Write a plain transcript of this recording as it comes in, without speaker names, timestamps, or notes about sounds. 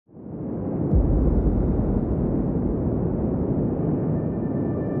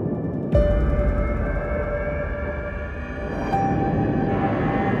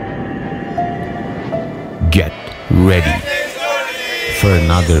ready for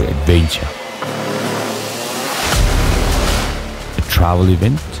another adventure. A travel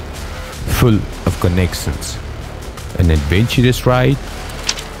event full of connections, an adventurous ride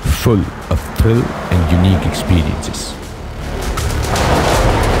full of thrill and unique experiences.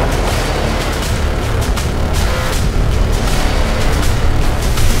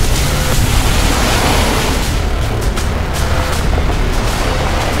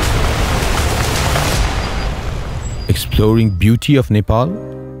 Exploring beauty of Nepal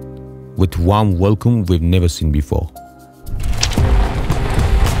with warm welcome we've never seen before.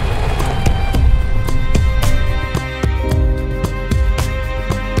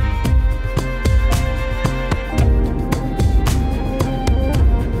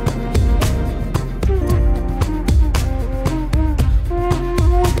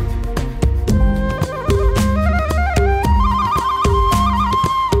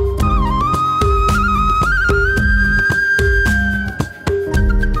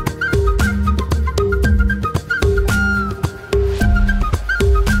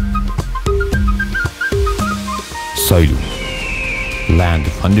 Sailung, land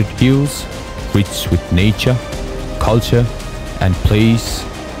of 100 hills, rich with nature, culture, and place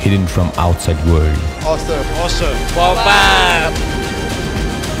hidden from outside world. Awesome. Wow.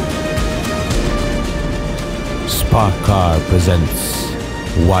 Spark Car presents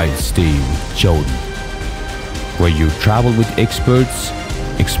Wild Stay with Chauri, where you travel with experts,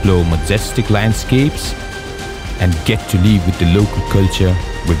 explore majestic landscapes, and get to live with the local culture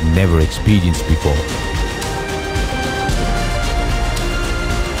we've never experienced before.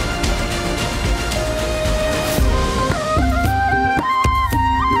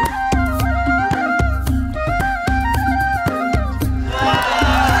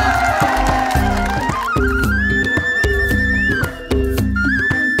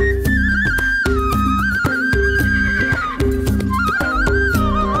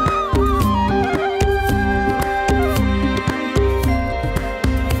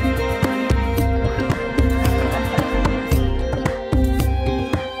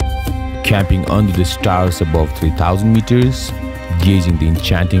 Camping under the stars above 3,000 meters, gazing the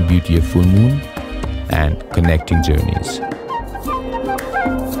enchanting beauty of full moon, and connecting journeys.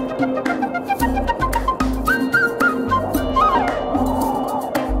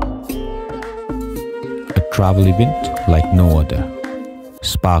 A travel event like no other.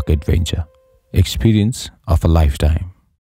 Spark Adventure. Experience of a lifetime.